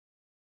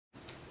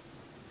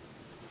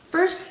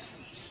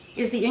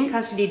is the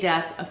in-custody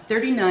death of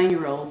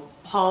 39-year-old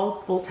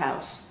Paul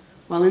Bulthouse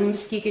while in the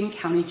Muskegon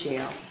County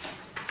Jail.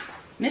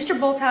 Mr.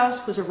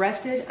 Bulthouse was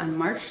arrested on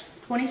March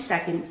 22,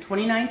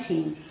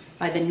 2019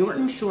 by the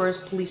Norton Shores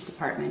Police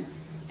Department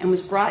and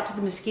was brought to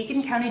the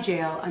Muskegon County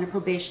Jail on a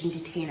probation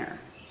detainer.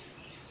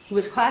 He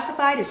was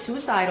classified as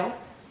suicidal,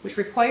 which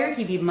required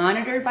he be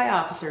monitored by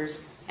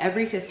officers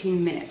every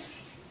 15 minutes.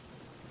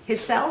 His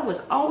cell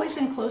was always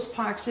in close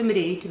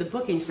proximity to the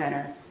booking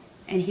center,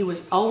 and he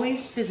was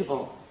always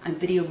visible on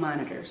video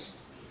monitors.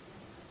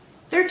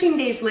 13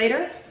 days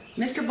later,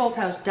 Mr.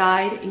 Bulthouse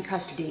died in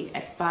custody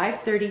at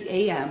 5:30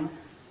 a.m.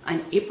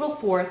 on April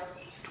 4,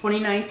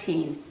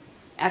 2019,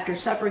 after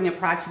suffering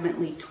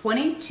approximately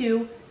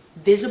 22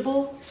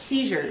 visible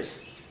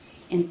seizures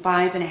in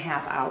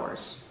 5.5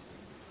 hours.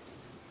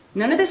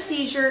 None of the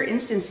seizure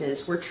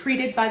instances were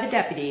treated by the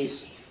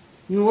deputies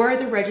nor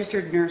the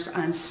registered nurse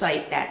on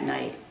site that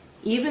night,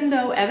 even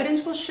though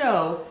evidence will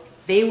show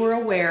they were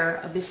aware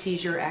of the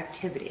seizure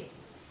activity.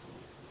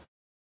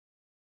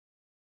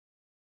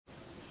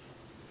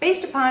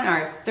 Based upon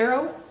our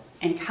thorough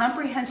and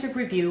comprehensive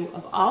review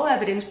of all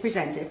evidence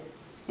presented,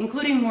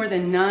 including more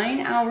than 9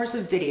 hours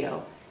of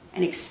video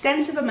and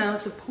extensive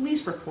amounts of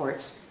police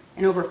reports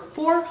and over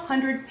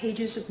 400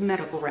 pages of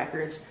medical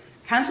records,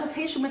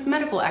 consultation with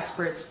medical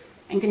experts,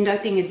 and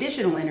conducting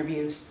additional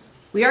interviews,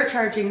 we are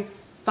charging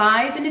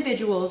 5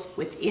 individuals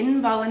with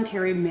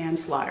involuntary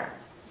manslaughter,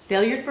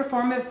 failure to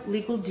perform a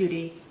legal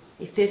duty,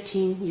 a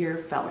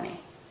 15-year felony.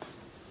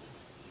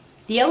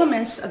 The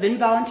elements of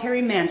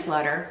involuntary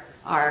manslaughter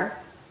are: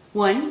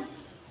 1.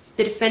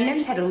 The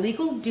defendants had a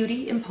legal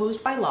duty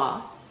imposed by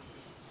law.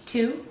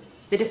 2.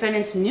 The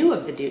defendants knew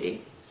of the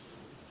duty.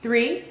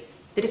 3.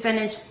 The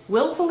defendants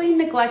willfully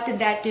neglected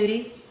that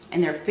duty,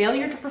 and their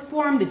failure to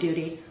perform the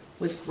duty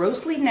was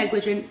grossly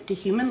negligent to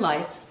human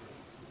life.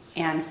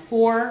 And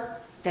 4.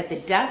 That the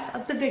death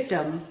of the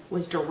victim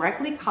was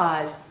directly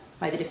caused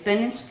by the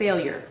defendant's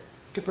failure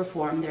to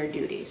perform their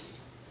duties.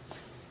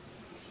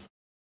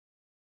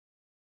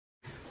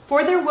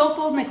 For their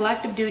willful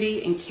neglect of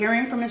duty in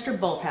caring for Mr.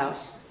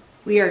 Bulthouse,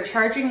 we are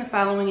charging the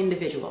following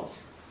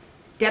individuals: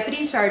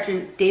 Deputy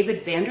Sergeant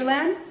David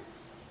Vanderland,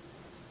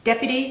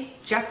 Deputy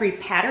Jeffrey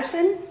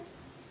Patterson,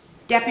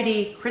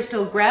 Deputy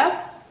Crystal Greb,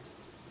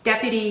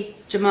 Deputy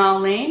Jamal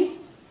Lane,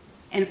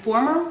 and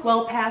former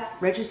WellPath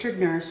registered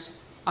nurse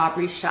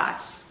Aubrey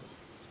Schatz.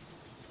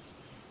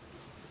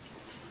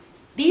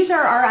 These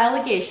are our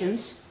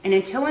allegations, and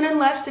until and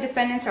unless the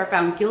defendants are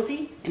found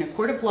guilty in a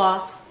court of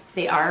law,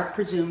 they are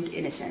presumed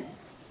innocent.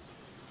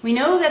 We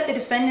know that the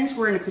defendants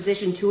were in a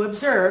position to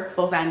observe,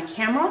 both on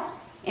camera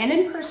and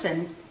in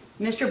person,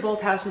 Mr.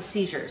 Bulthouse's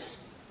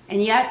seizures,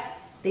 and yet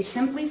they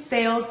simply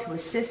failed to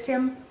assist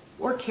him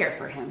or care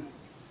for him.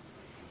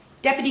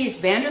 Deputies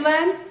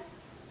Vanderland,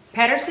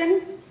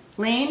 Patterson,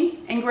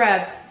 Lane, and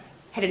Greb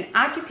had an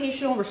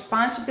occupational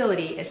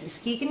responsibility as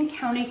Muskegon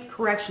County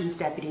Corrections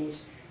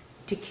deputies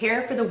to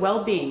care for the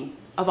well-being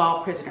of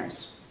all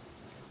prisoners.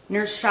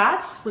 Nurse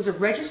Schatz was a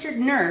registered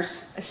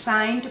nurse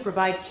assigned to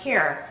provide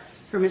care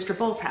for Mr.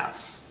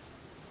 Bulthouse.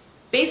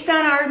 Based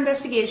on our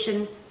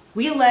investigation,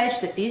 we allege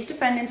that these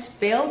defendants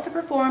failed to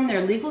perform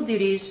their legal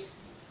duties,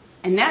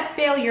 and that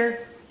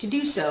failure to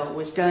do so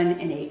was done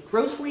in a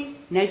grossly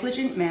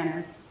negligent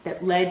manner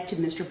that led to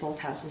Mr.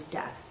 Bulthouse's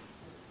death.